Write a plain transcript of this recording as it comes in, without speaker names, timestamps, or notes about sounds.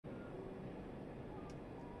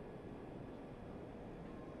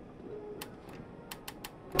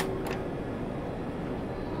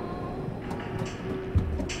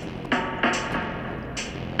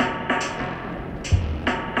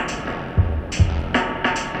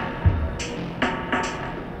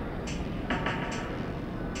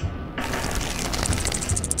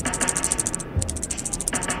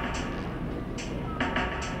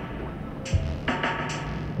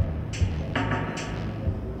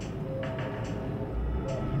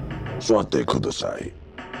座ってください。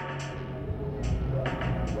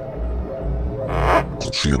こ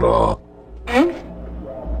ちら。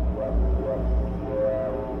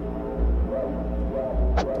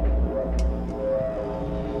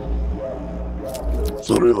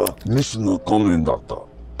それはミスの仮面だった。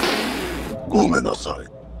ごめんなさい。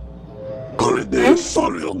これでそ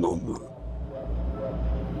れを飲む。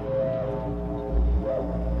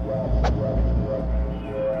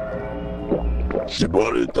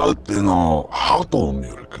絞りたてのハートミ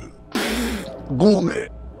ルク。ごめん。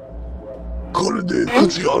これで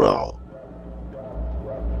口洗う。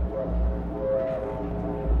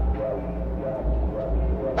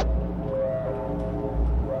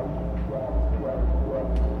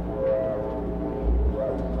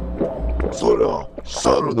それは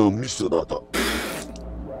猿のミスだった。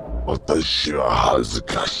私は恥ず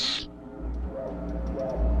かしい。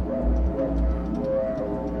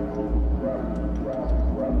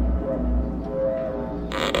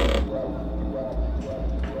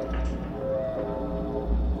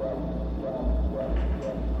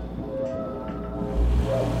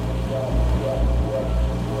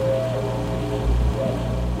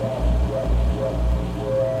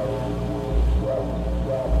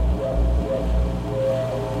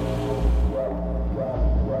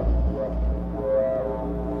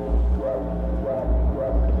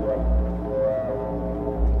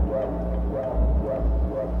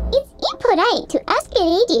Polite to ask a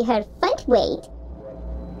lady her front weight.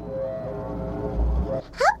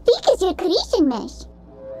 How big is your creation mesh?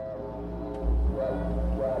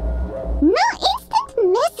 No instant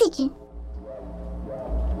messaging.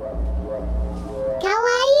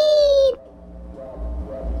 Kawaii.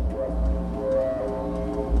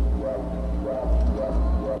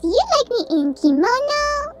 Do you like me in kimono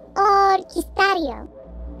or kistario?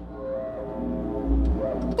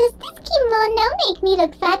 Does this kimono make me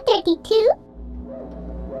look fat 32?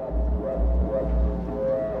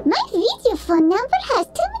 My video phone number has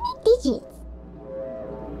too many digits.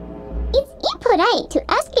 It's impolite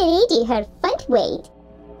to ask a lady her front weight.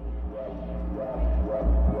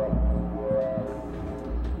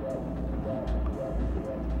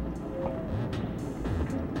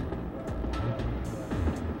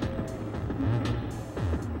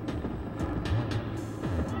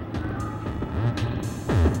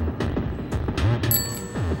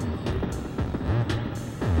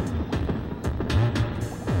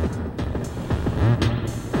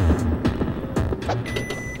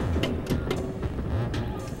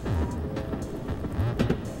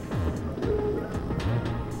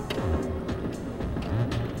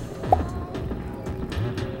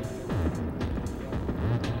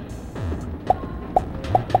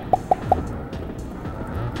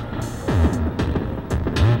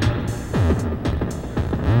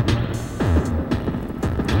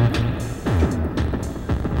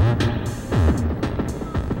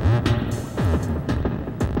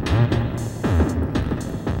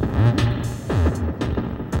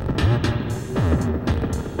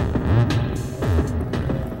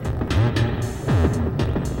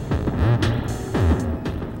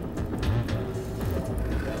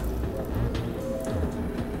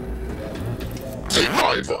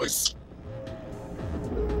 Advice.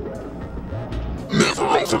 Never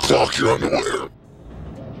overclock your underwear.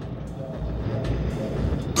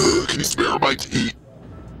 Can you spare a bite to eat?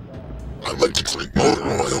 I'd like to drink motor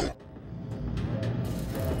oil.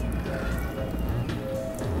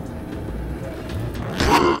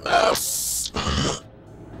 Ass.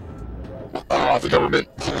 The government.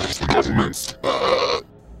 The government.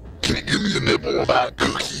 Can you give me a nibble of that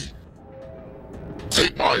cookie?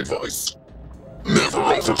 Take my advice. Never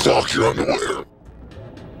overclock your underwear.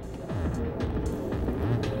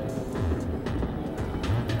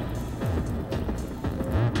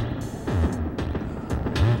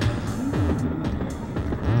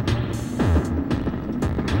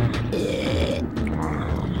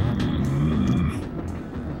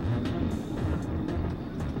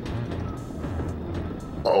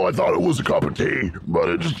 Oh, I thought it was a cup of tea, but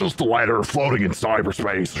it's just a lighter floating in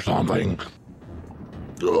cyberspace or something.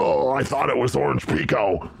 Oh, I thought it was orange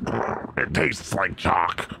pico. It tastes like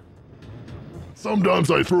chalk.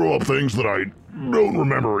 Sometimes I throw up things that I don't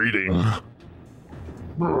remember eating.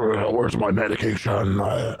 Where's my medication?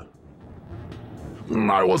 I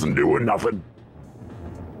wasn't doing nothing.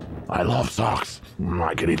 I love socks.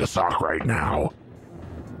 I could eat a sock right now.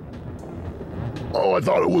 Oh, I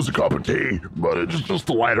thought it was a cup of tea, but it's just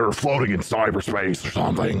a lighter floating in cyberspace or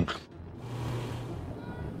something.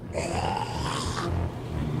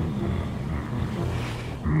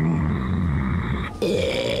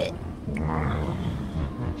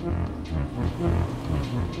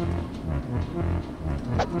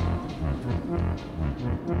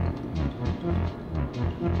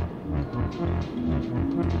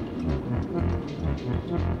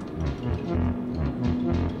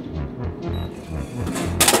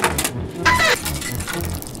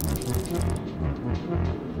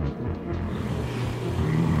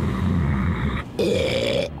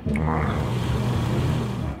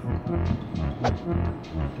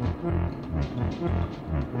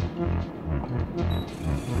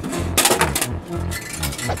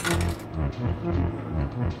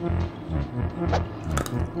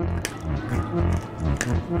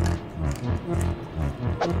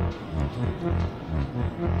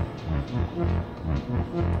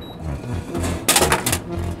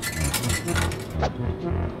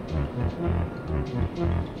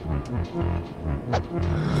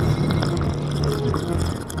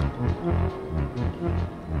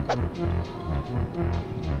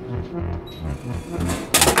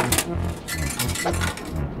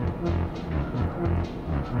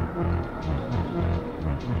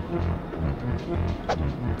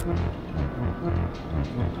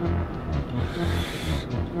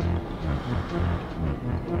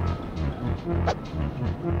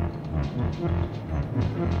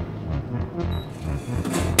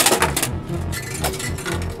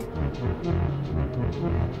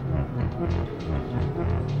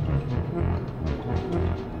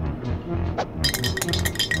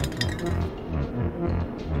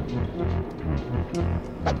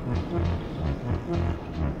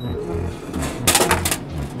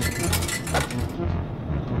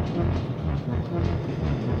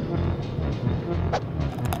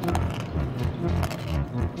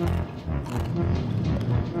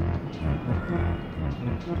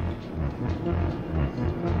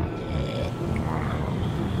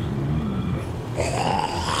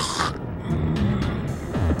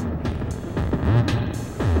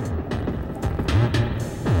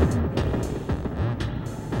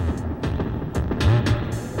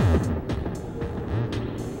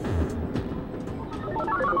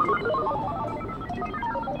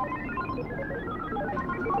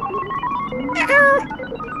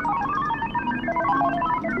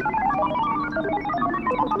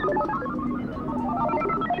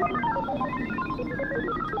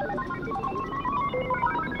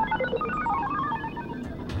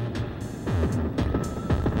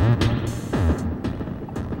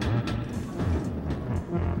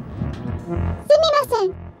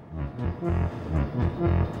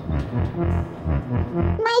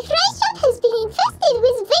 My fry shop has been infested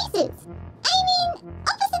with vases. I mean,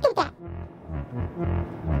 opposite of that.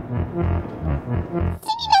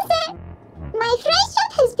 Sumimasen! My fry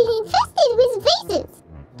shop has been infested with vases.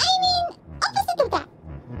 I mean, opposite of that.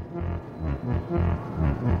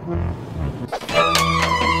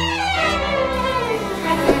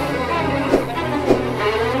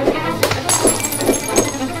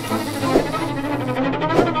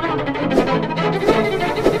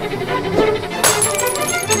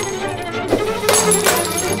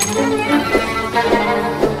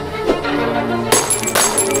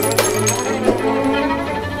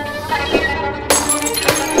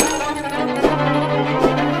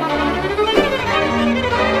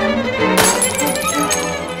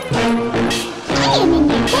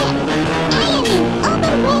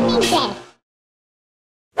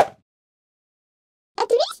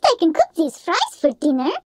 I can cook these fries for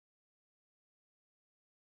dinner.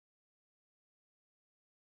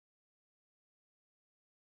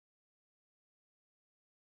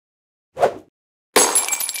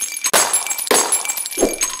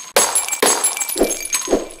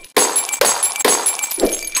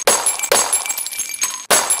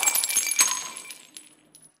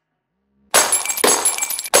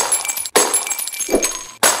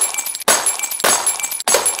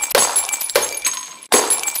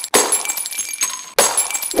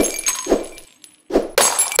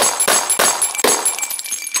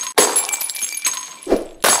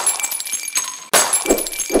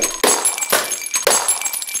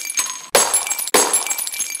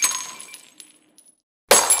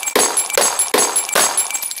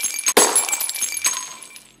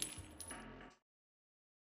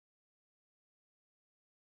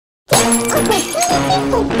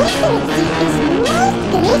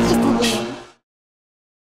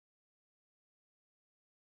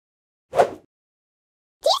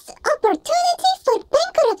 Opportunity for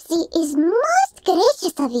bankruptcy is most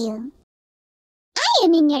gracious of you. I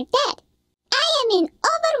am in your debt. I am in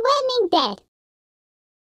overwhelming debt.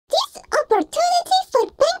 This opportunity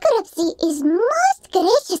for bankruptcy is most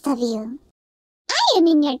gracious of you. I am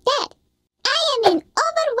in your debt. I am in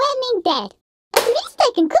overwhelming debt. At least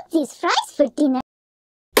I can cook these fries for dinner.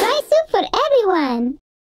 soup for everyone.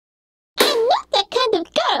 I'm not that kind of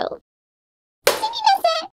girl.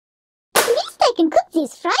 Sumimasen. At least I can cook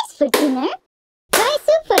these fries for dinner. Fry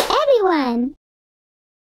soup for everyone.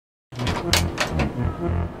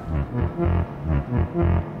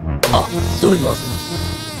 あ、すみません。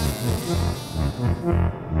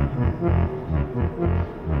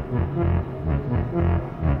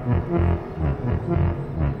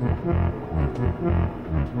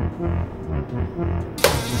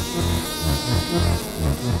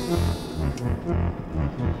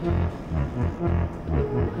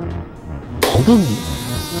本当に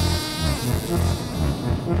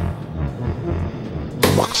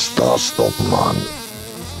Master Stockman.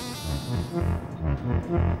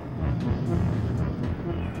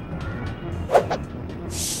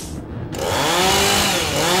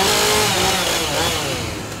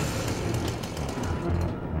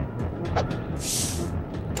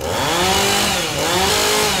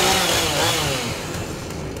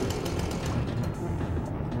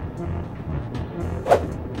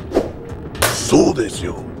 そうです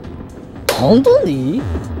よ。本当に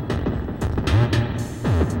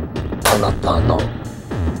あなたの。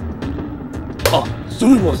あ、す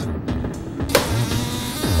みません。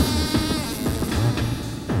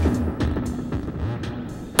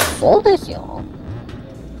そうですよ。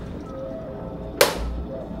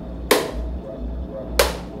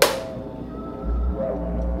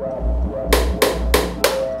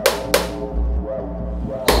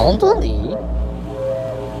本当に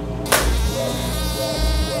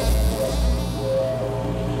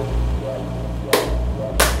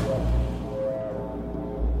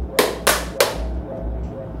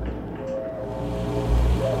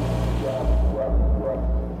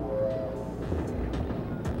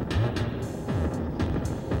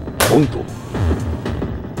本当。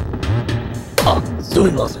あ、すみ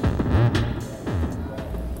ません。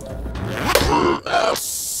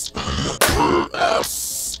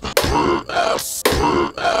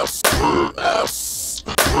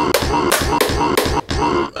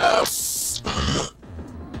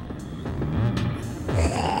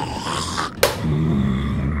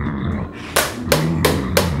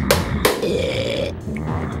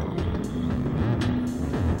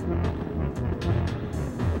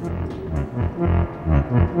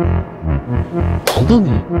本当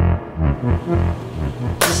に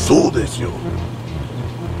そうですよ。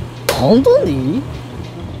本当に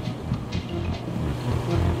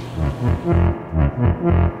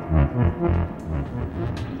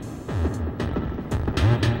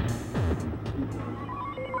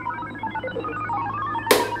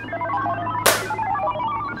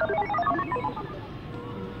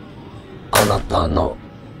あなたの。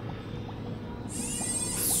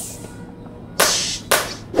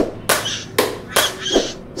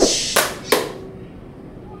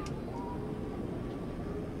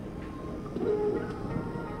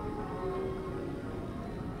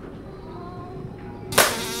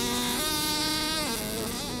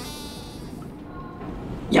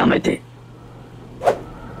やめて。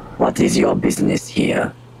What is your business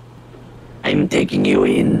here? I'm taking you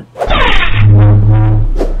in.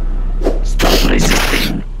 Stop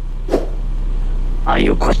resisting. Are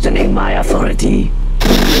you questioning my authority?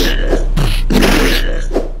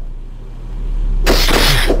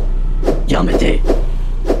 やめて。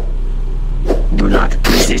Do not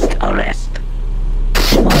resist arrest.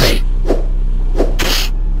 止まれ。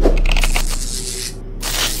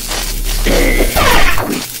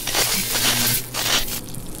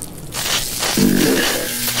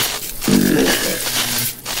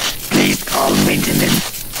Please call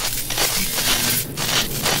maintenance. 「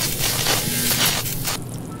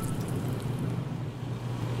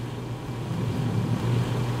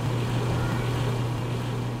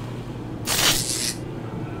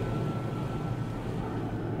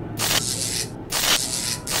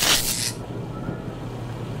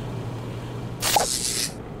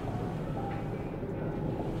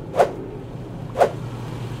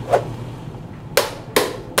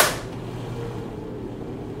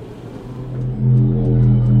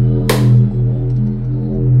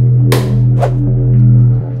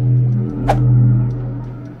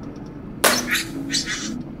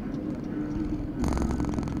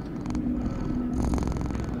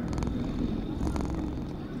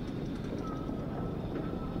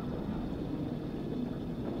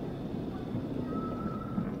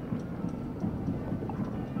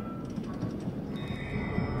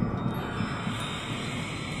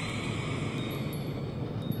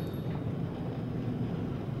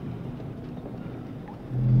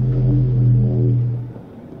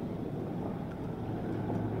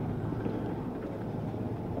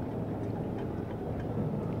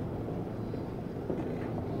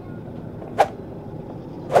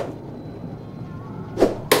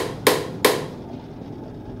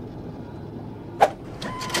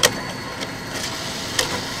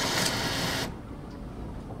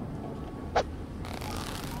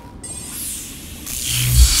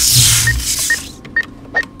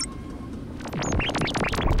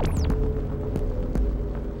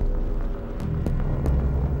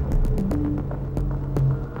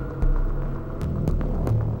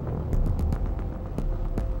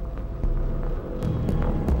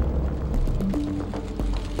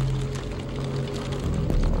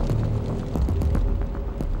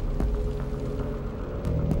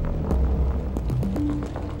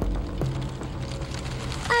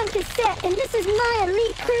I'm Cassette, and this is my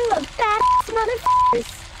elite crew of badass motherfuckers.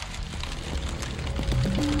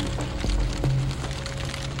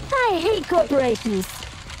 I hate corporations.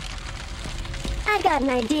 I got an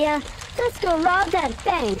idea. Let's go rob that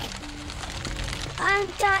bank. I'm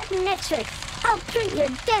Dot Metrics. I'll print your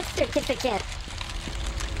death certificate.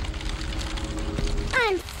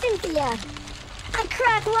 I'm Cynthia. I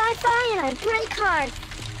crack Wi-Fi and I break hearts.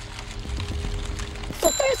 So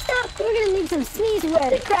first up, we're gonna need some sneezeware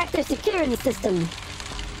to crack their security system.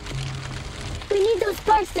 We need those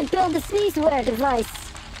parts to build the sneezeware device.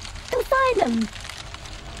 Go find them.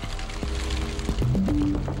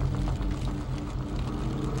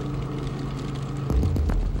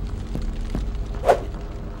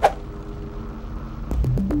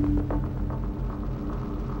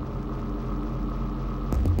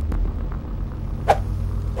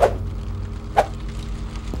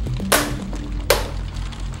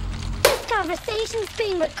 Conversations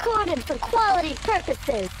being recorded for quality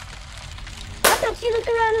purposes. How about you look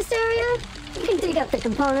around this area? You can dig up the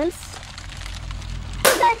components.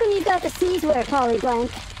 Come back when you've got the sneezeware,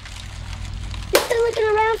 Polyblank. You still looking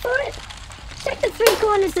around for it? Check the 3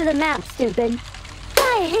 corners of the map, stupid.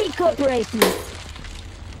 I hate corporations.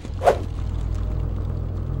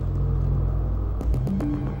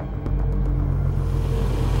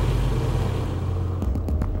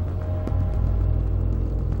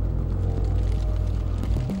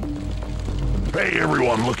 Hey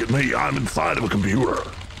everyone, look at me. I'm inside of a computer.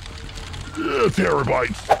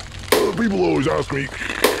 Terabytes. People always ask me,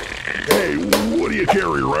 hey, what do you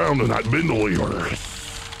carry around in that bindle of yours?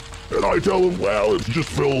 And I tell them, well, it's just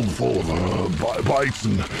filled full of bytes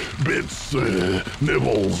and bits,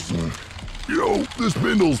 nibbles. And, you know, this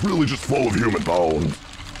bindle's really just full of human bones.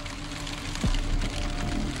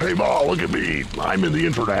 Hey Ma, look at me. I'm in the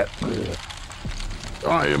internet.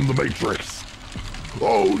 I am the Matrix.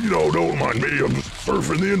 Oh, you know, don't mind me, I'm just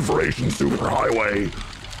surfing the information superhighway.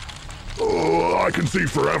 Oh, I can see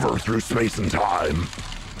forever through space and time.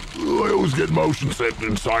 I always get motion sick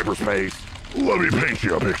in cyberspace. Let me paint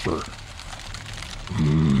you a picture.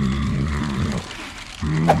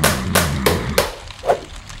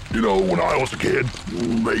 You know, when I was a kid,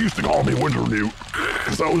 they used to call me Winter Newt,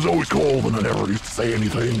 because I was always cold and I never used to say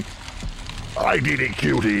anything. I did it,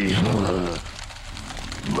 cutie.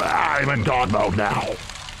 I'm in God mode now.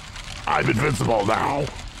 I'm invincible now.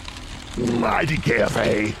 I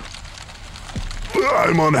DKFA.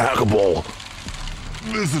 I'm unhackable.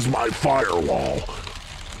 This is my firewall.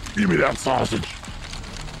 Give me that sausage.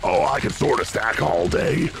 Oh, I can sort of stack all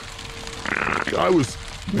day. I was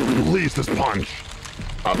released as punch.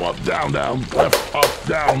 Up, down, left, up,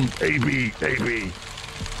 down, AB.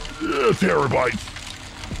 Terabytes.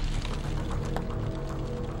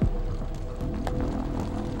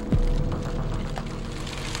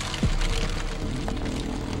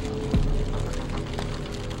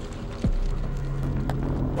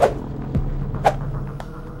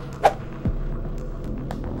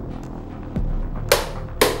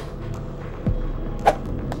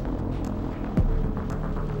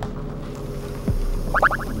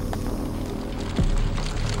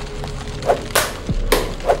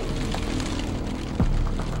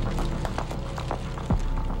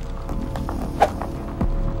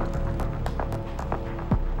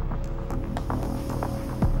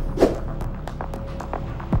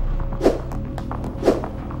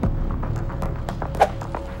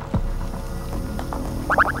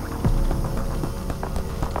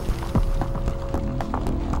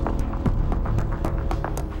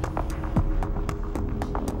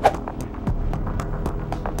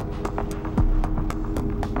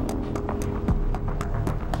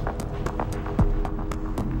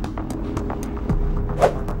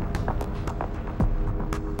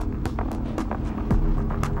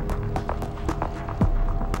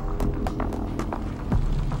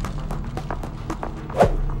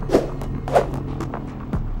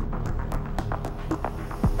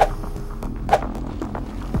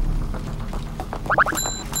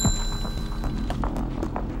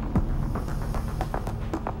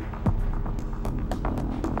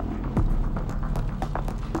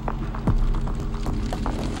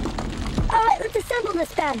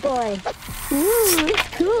 This bad boy. Ooh, it's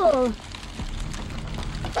cool.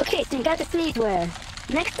 Okay, so you got the sneezeware.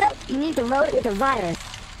 Next up, you need to load it with a virus.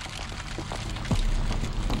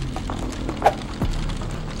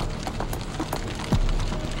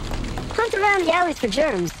 Hunt around the alleys for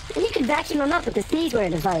germs, and you can vacuum them up with the sneezeware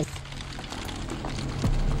device.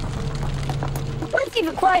 Once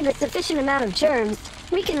you've acquired a sufficient amount of germs,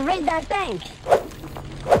 we can raid that bank.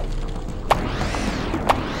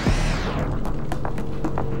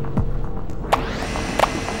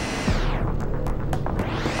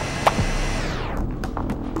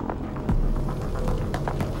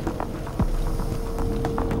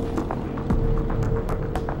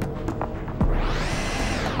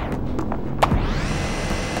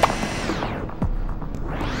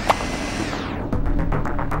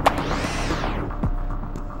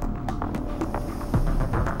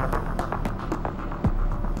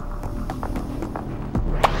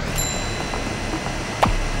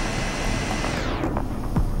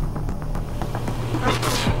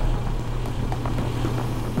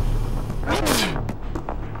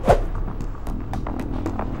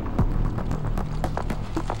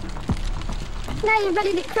 you're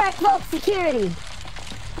ready to crack vault security.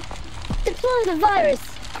 Deploy the virus.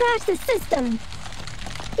 Crash the system.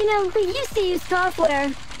 You know, we used to use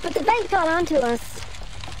software, but the bank got onto us.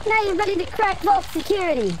 Now you're ready to crack vault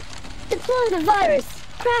security. Deploy the virus.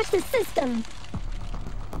 Crash the system.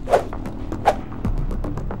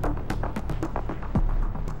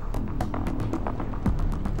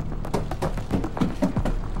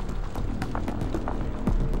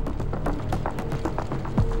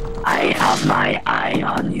 I have my eye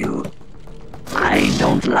on you. I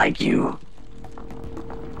don't like you.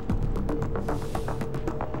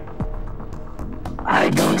 I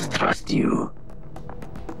don't trust you.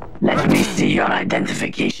 Let me see your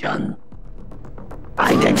identification.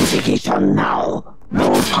 Identification now.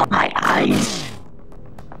 Move on my eyes.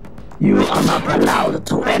 You are not allowed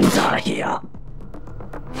to enter here.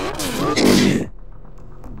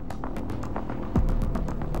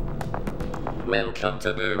 Welcome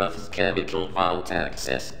to Murph's Chemical Vault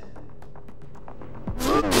Access.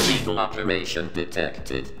 Illegal operation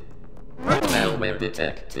detected. Malware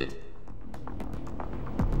detected.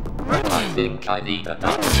 I think I need a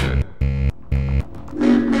doctor.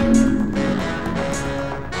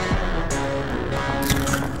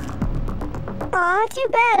 Aw, too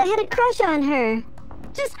bad. I had a crush on her.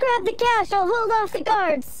 Just grab the cash. I'll hold off the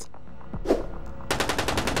guards.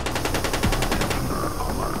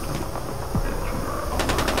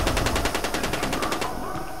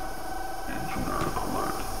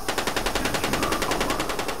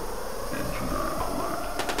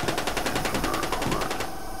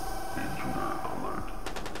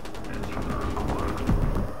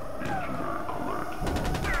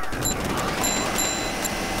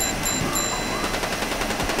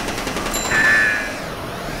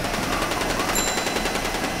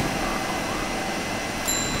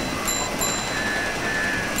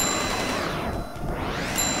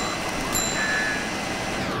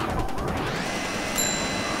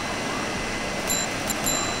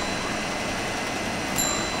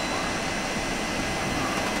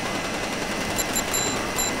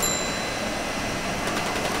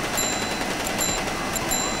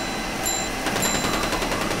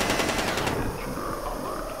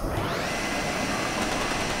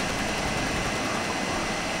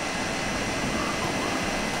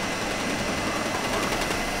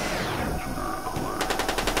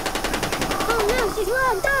 She's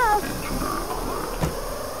logged off!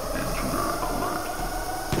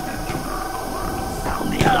 Sound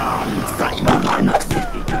the alarm, Cyberpunk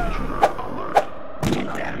City.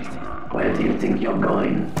 Where do you think you're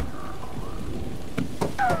going?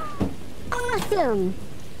 Awesome!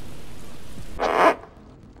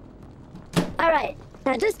 Alright,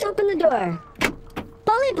 now just open the door.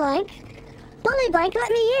 Polyblank? Polyblank,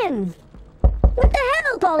 let me in! What the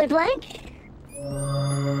hell, Polyblank?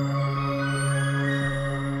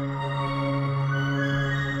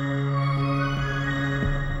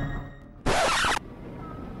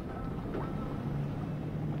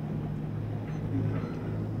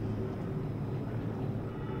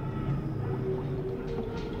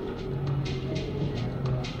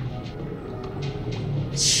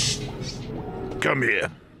 Come here.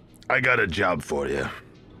 I got a job for you.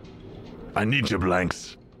 I need your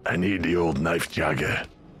blanks. I need the old knife jagger.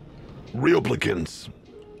 Replicants.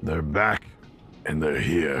 They're back, and they're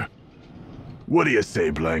here. What do you say,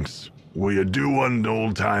 blanks? Will you do one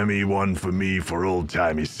old-timey one for me for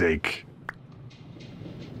old-timey's sake?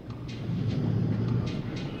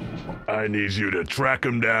 I need you to track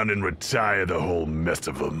them down and retire the whole mess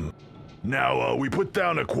of them. Now, we put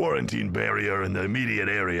down a quarantine barrier in the immediate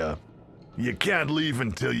area. You can't leave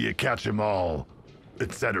until you catch them all,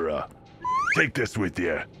 etc. Take this with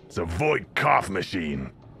you. It's a void cough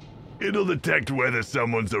machine. It'll detect whether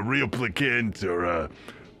someone's a replicant or a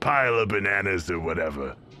pile of bananas or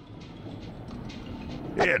whatever.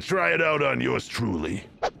 Yeah, try it out on yours truly.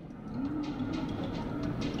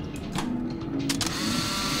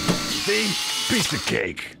 See? Piece of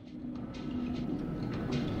cake.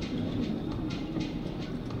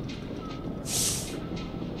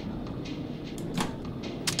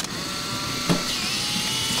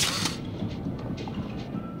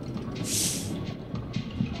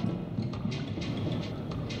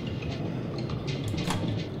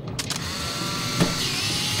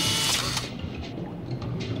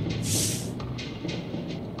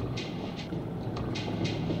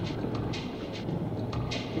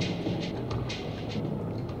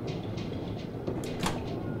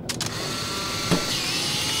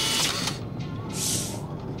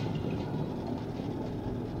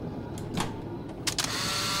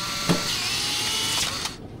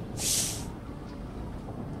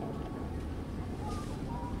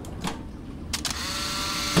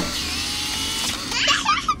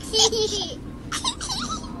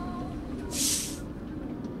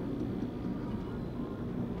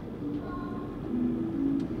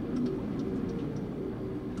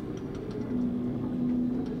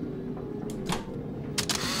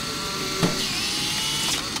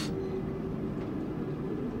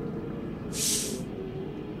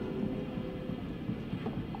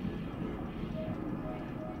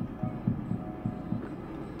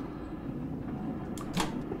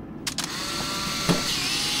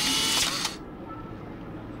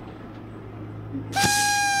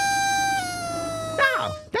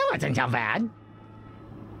 Oh, that wasn't so bad.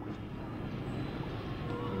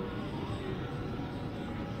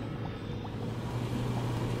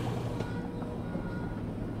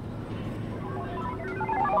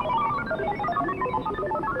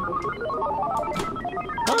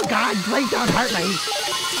 Oh God, please don't hurt me.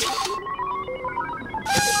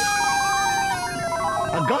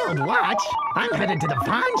 A gold watch? I'm headed to the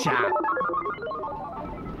pawn shop.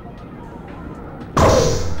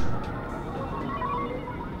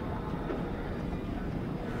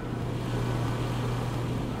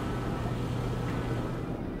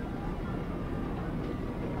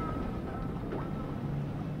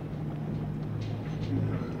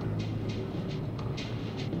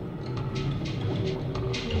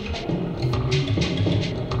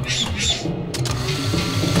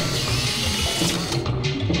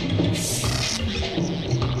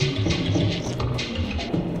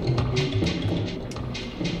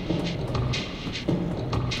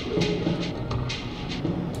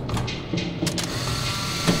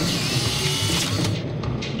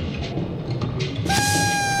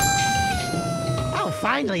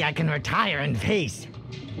 Finally, I can retire in peace.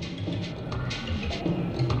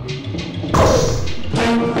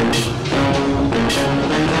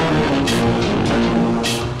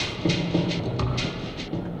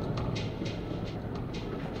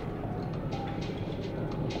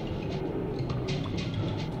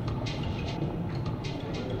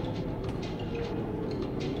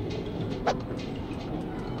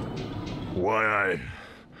 Why,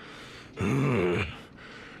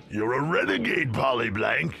 you're a renegade,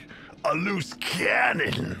 Polyblank. A loose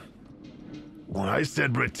cannon. When I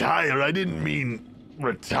said retire, I didn't mean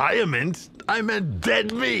retirement. I meant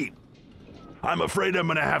dead meat. I'm afraid I'm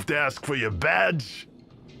gonna have to ask for your badge.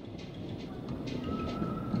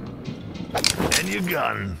 And your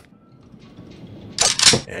gun.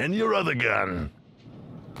 And your other gun.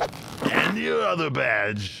 And your other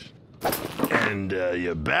badge. And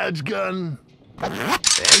your badge gun.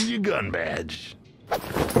 And your gun badge.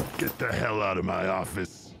 Get the hell out of my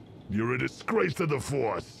office. You're a disgrace to the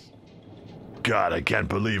Force. God, I can't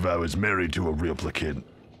believe I was married to a replicant.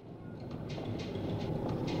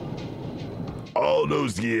 All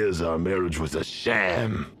those years our marriage was a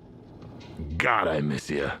sham. God, I miss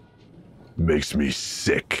you. Makes me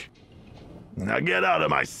sick. Now get out of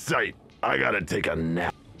my sight. I gotta take a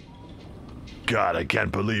nap. God, I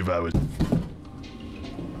can't believe I was...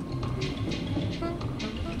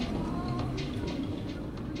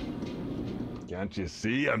 Can't you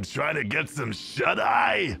see I'm trying to get some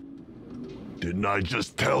shut-eye? Didn't I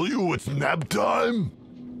just tell you it's nap time?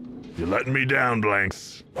 You're letting me down,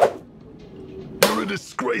 Blanks. You're a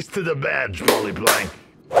disgrace to the badge, Polyblank.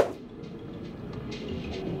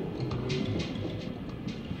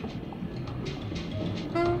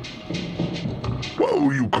 Whoa,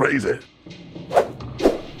 you crazy.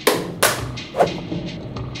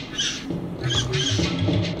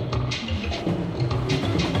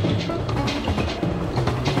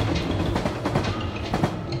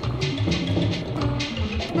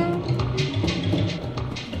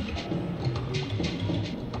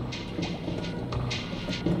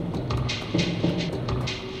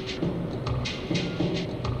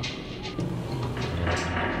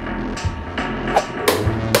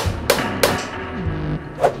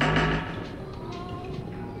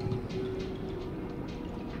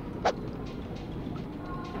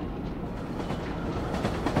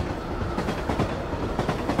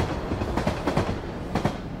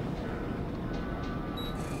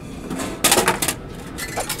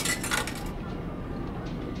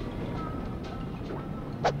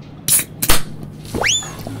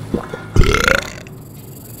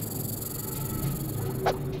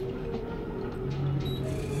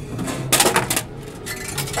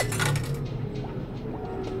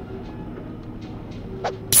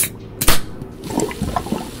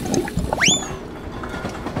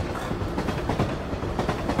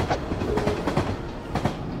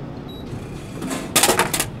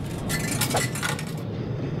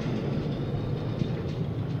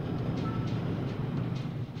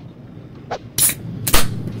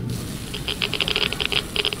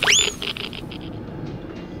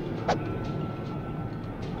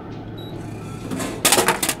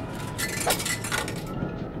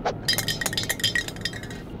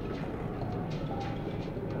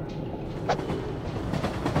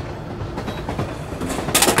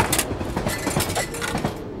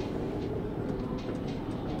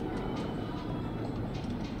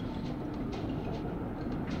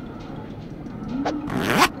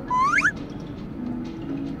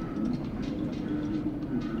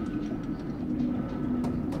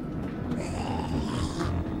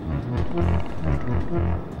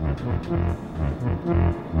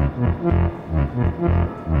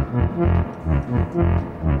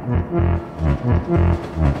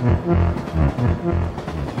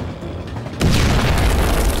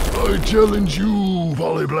 I challenge you,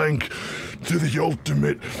 Polyblank, to the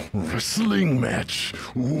ultimate wrestling match.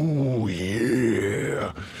 Ooh,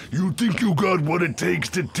 yeah. You think you got what it takes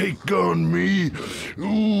to take on me?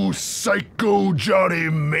 Ooh, Psycho Johnny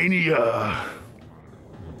Mania.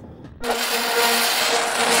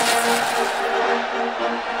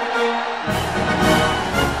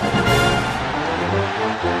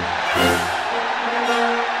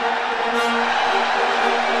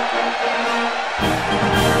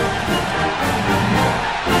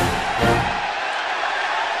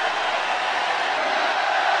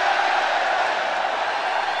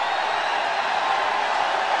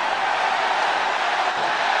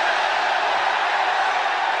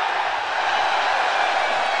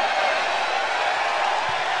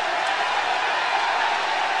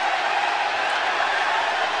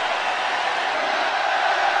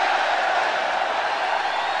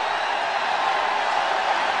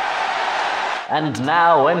 And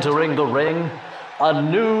now entering the ring, a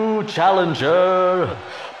new challenger,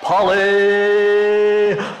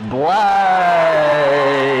 Polly Blank.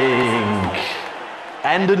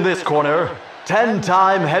 And in this corner,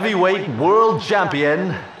 10-time heavyweight world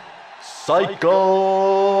champion,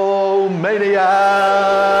 Psycho Maniac.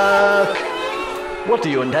 What do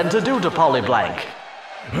you intend to do to Polly Blank?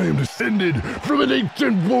 I am descended from an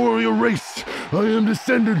ancient warrior race. I am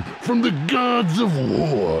descended from the gods of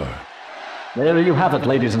war. There you have it,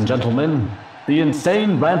 ladies and gentlemen. The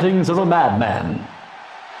insane rantings of a madman.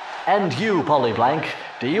 And you, Polly Blank,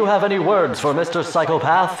 do you have any words for Mr.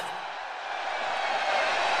 Psychopath?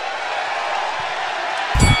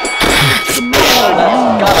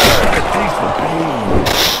 Taste the pain.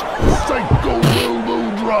 Psycho elbow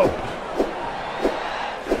drop.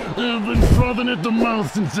 I've been frothing at the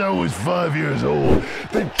mouth since I was 5 years old.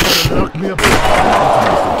 They tried to lock me up in the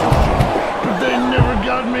institution, but they never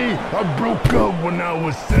got me. I broke up when I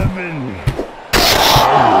was 7.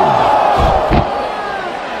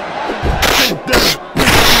 Take that,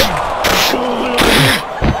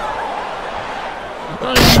 I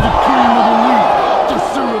am the king of the wheat, the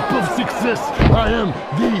syrup of success. I am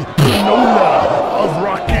the granola of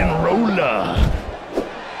rock and roller.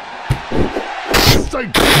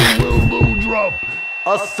 Psycho elbow drop.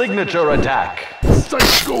 A signature attack.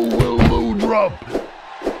 Psycho elbow drop.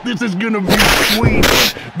 This is gonna be sweet.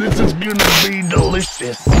 This is gonna be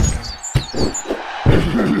delicious.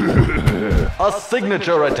 A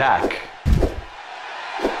signature attack.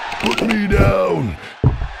 Put me down.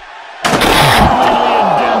 Completely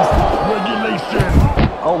against regulation.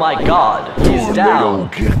 Oh my god, he's Tornado down.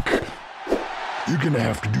 kick. You're gonna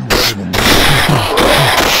have to do better than that.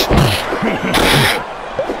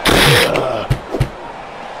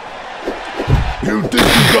 You think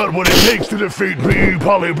you got what it takes to defeat me,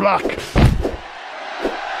 Polly Black?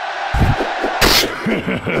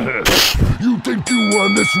 You think you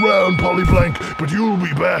won this round, Polly Blank, but you'll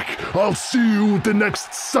be back. I'll see you at the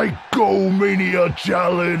next Psycho Mania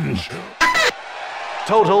challenge.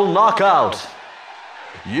 Total knockout.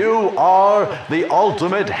 You are the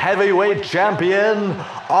ultimate heavyweight champion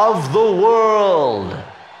of the world.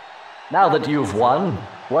 Now that you've won,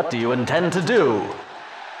 what do you intend to do?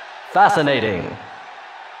 Fascinating.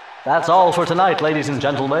 That's all for tonight, ladies and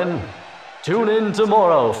gentlemen. Tune in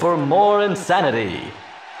tomorrow for more insanity.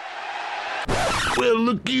 Well,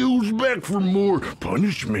 look who's back for more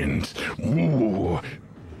punishment. Ooh.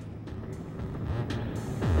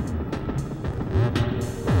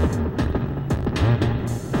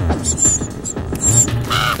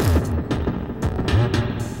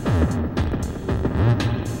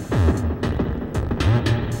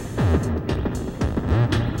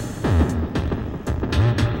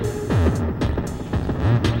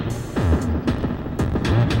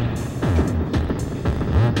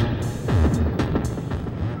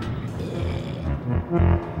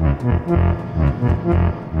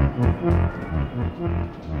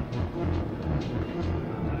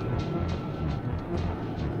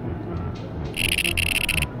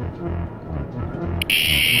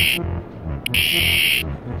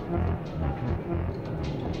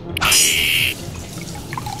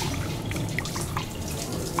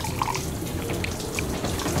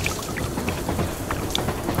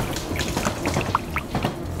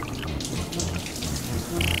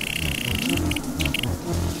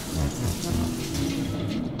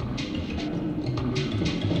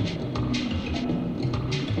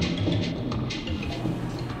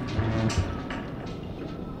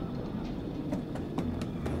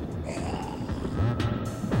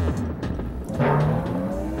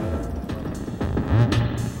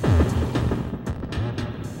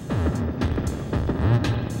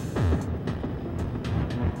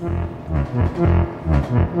 あ、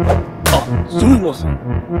すみません。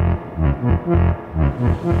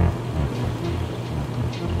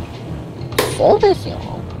そうですよ。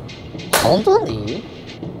本当に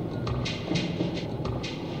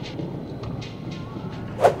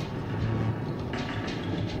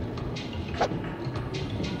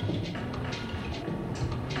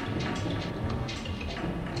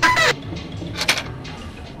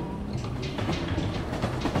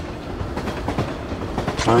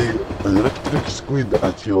Try electric squid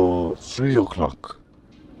at your 3 o'clock.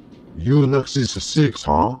 You Nexus 6,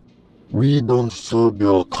 huh? We don't serve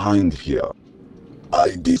your kind here.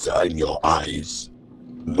 I design your eyes.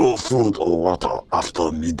 No food or water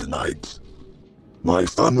after midnight. My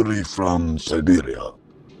family from Siberia.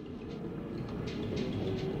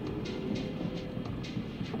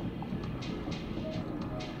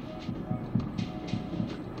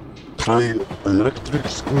 Try electric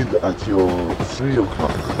squid at your 3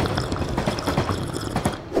 o'clock.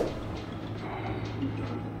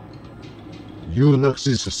 You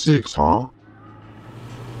Nexus 6, huh?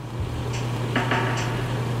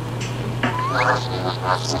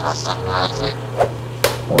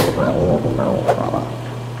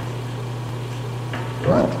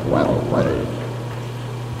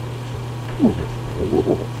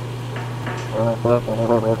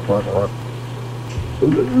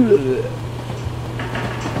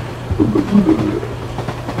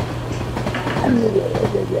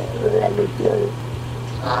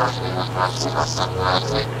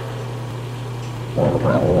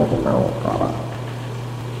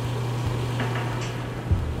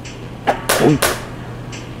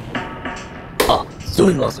 Ah, す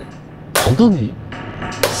みません。本当に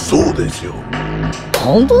そうですよ。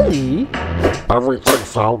本当に Everything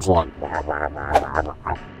sounds like.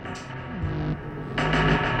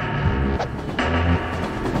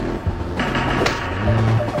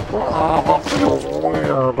 That feels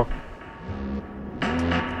weird.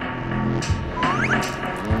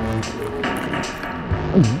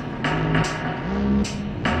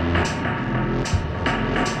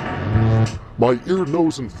 My ear,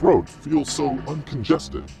 nose, and throat feel so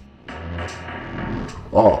uncongested.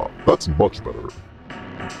 Ah, that's much better.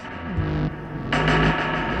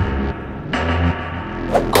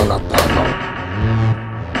 あなたの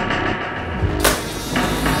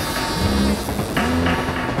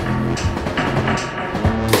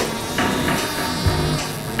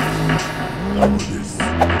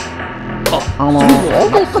そ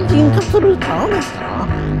うです。進化するターンですか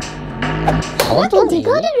本当 Welcome to に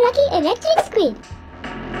Golden Lucky Electric Squid.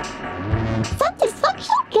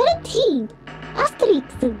 Satisfaction guaranteed. Asterix.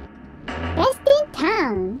 Best in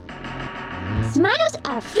town. Smiles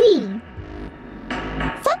are free.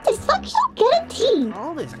 Satisfaction guaranteed.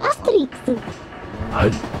 そうですか Asterix. は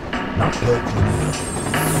い。Not bad.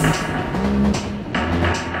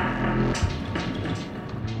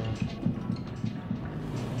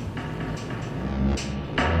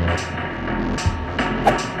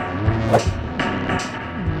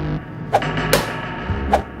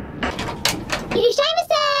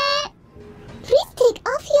 Irashaimase! Please take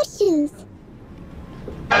off your shoes.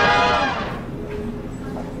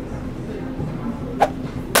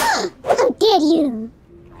 How dare you!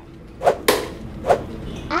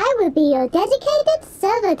 I will be your dedicated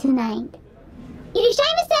server tonight.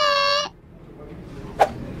 Irashaimase! I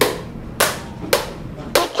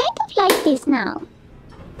kind of like this now.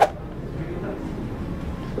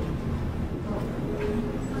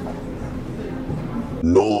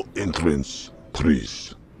 No entrance,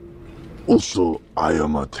 please. Also, I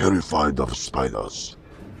am terrified of spiders.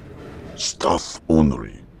 Stuff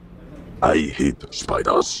only. I hate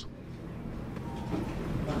spiders.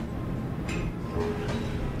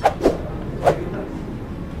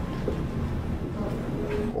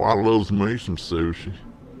 Well, I love me some sushi.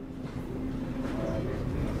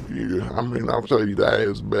 Yeah, I mean, I'll tell you that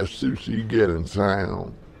is the best sushi you get in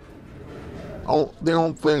town. Oh, the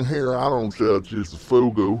only thing here I don't judge is the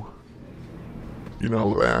fugu. You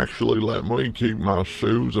know, they actually let me keep my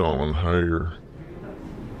shoes on here.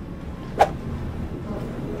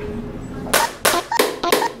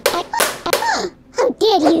 How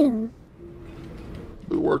dare you!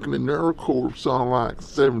 Been working in NeuroCorps on like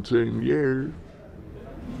 17 years.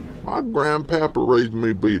 My grandpapa raised me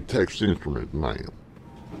to be a Texas Instrument man.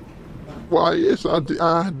 Why, yes, I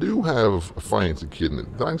do have a fancy kidney.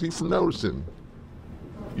 Thank you for noticing.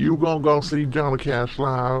 You gonna go see Johnny Cash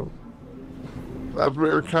live? That's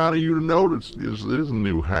very kind of you to notice. This is a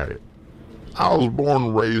new hat. I was born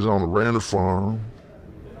and raised on a renter farm.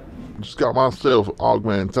 Just got myself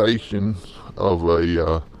augmentation of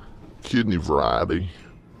a kidney variety.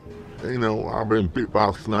 You know, I've been bit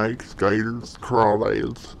by snakes, gators,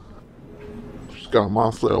 crawdads. Just got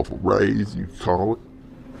myself a raise, you call it.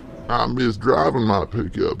 I miss driving my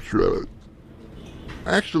pickup truck.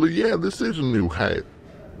 Actually, yeah, this is a new hat.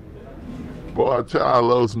 Boy, I tell you, I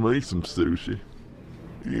loves me some sushi.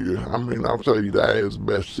 Yeah, I mean, I'll tell you that is the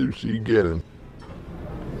best sushi you getting.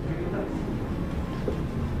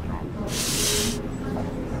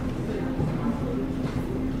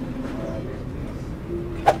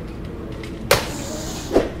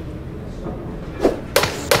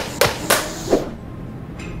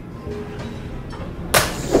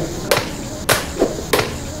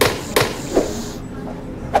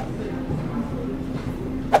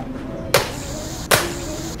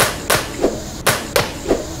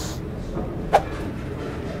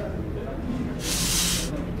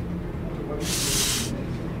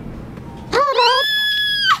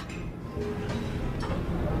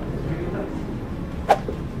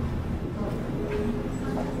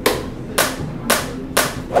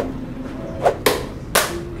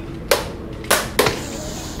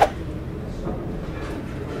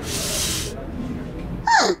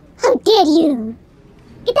 How dare you!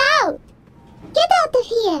 Get out! Get out of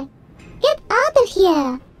here! Get out of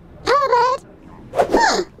here! Albert!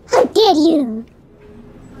 How dare you!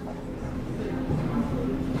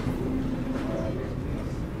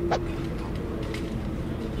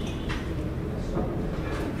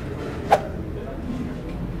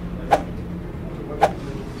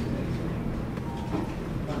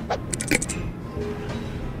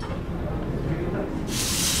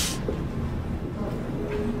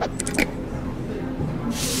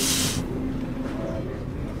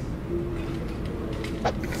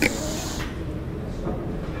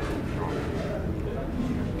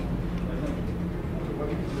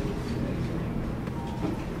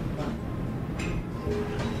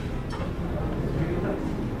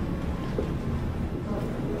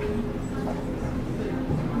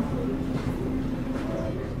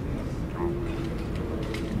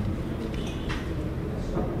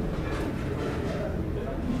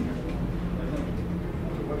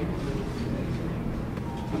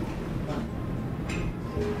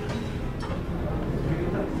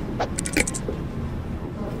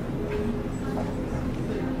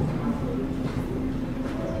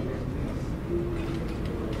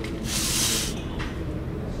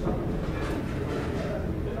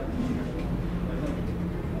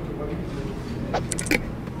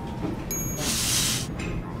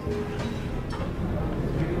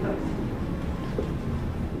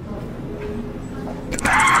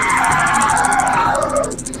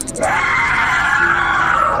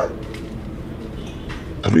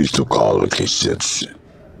 Please to call 警察。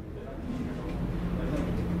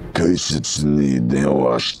警察に電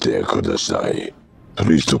話してください。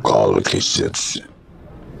Please to call 警察。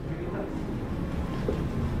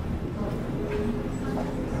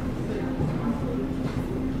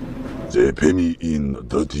The penny in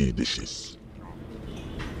dirty dishes.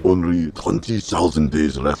 Only 20,000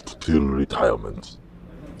 days left till retirement.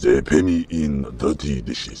 The penny in dirty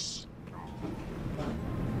dishes.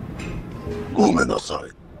 ごめんなさ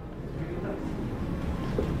い。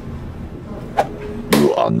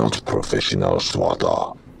You are not professional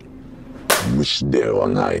swatter. 虫では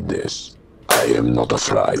ないです。I am not a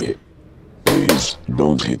fly. Please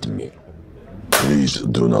don't hit me. Please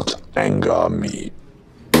do not anger me.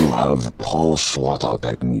 You have poor swatter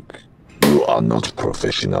technique. You are not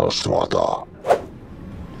professional swatter.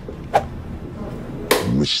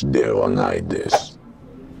 虫ではないです。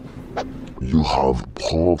You have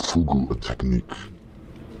poor fugu technique.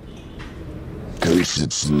 警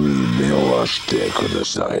察に電話してくだ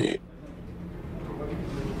さい。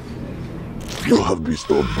You have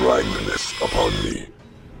bestowed blindness upon me.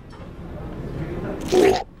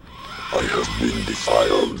 Oh, I have been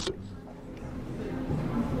defiled.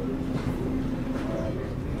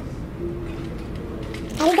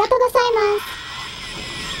 ありがとうございます。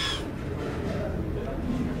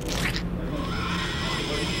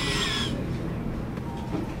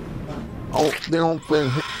Oh, they don't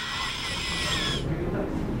think.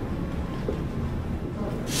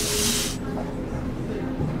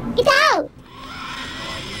 Get out!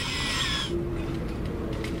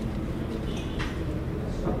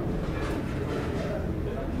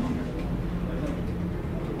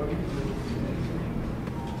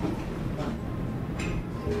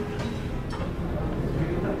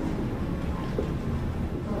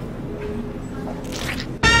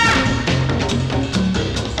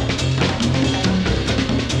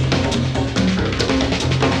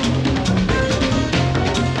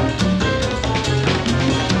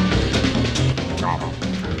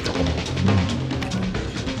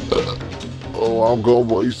 Oh, I'm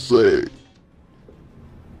gonna be sick.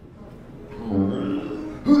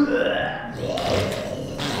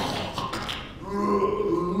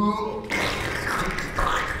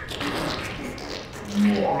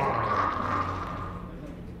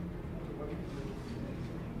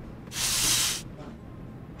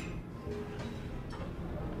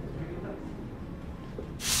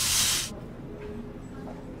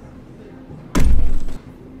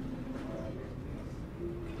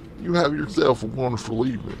 You have yourself a wonderful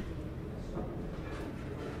evening.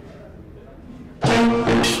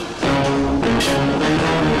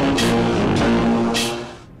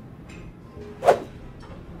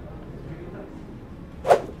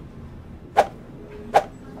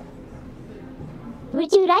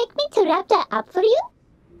 Would you like me to wrap that up for you?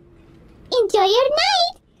 Enjoy your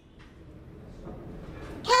night!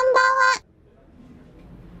 Kanbawa!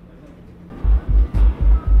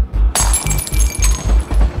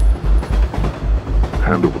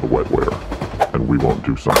 Hand over the wetware, and we won't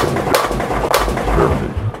do something ridiculous. Spare me.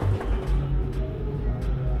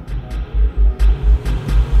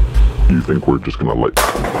 You think we're just gonna let...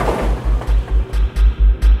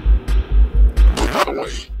 Get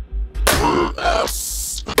away.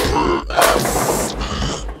 S. S.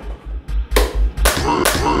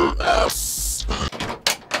 S.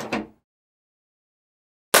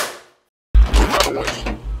 Get away.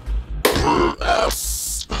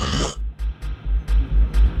 S.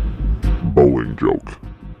 Bowling joke.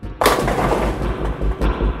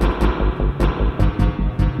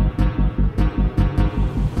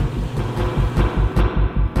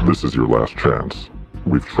 This is your last chance.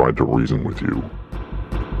 We've tried to reason with you.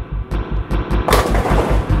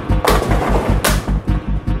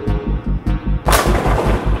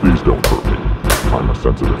 Please don't hurt me. I'm a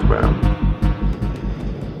sensitive man.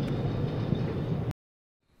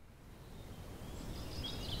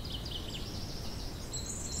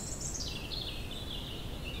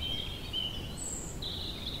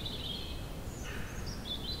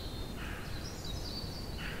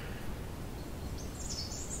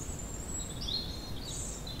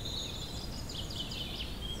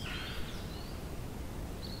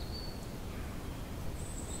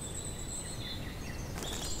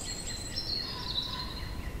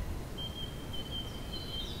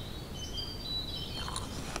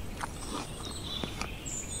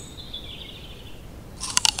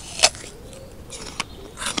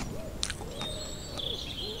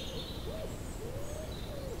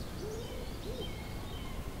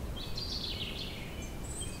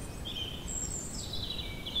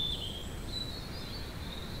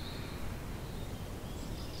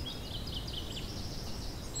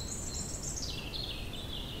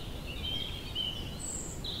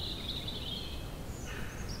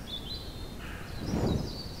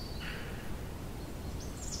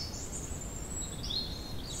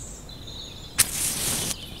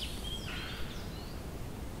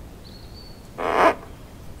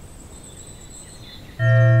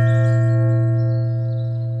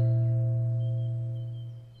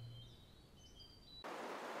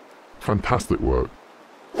 Fantastic work.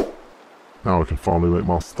 Now I can finally make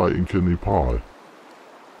my steak and kidney pie.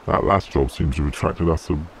 That last job seems to have attracted us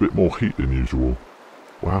a bit more heat than usual.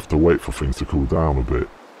 We'll have to wait for things to cool down a bit.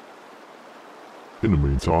 In the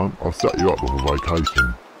meantime, I've set you up with a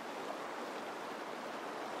vacation.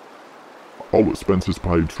 All expenses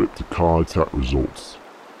paid trip to Kai Tak Resorts.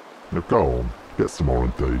 Now go on, get some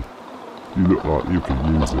R&D. You look like you could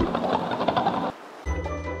use it.